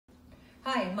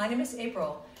Hi, my name is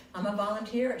April. I'm a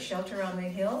volunteer at Shelter on the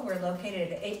Hill. We're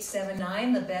located at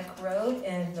 879 Lebec Road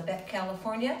in Lebec,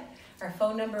 California. Our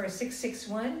phone number is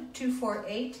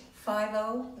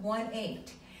 661-248-5018.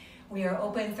 We are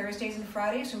open Thursdays and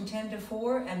Fridays from 10 to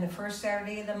 4 and the first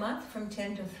Saturday of the month from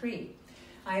 10 to 3.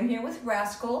 I'm here with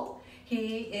Rascal.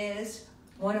 He is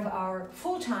one of our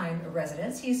full-time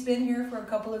residents. He's been here for a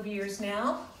couple of years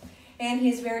now, and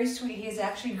he's very sweet. He has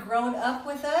actually grown up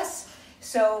with us.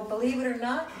 So believe it or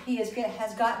not, he has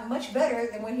gotten much better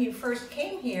than when he first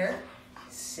came here.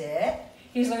 Sit.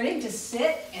 He's learning to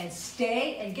sit and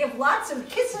stay and give lots of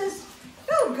kisses.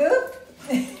 Oh, Goop.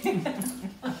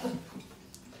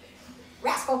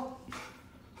 Rascal.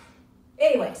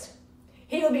 Anyways,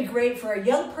 he would be great for a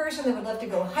young person that would love to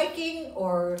go hiking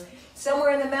or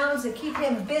somewhere in the mountains to keep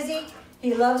him busy.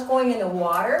 He loves going in the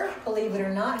water, believe it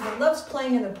or not. He loves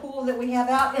playing in the pool that we have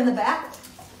out in the back.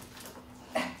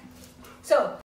 So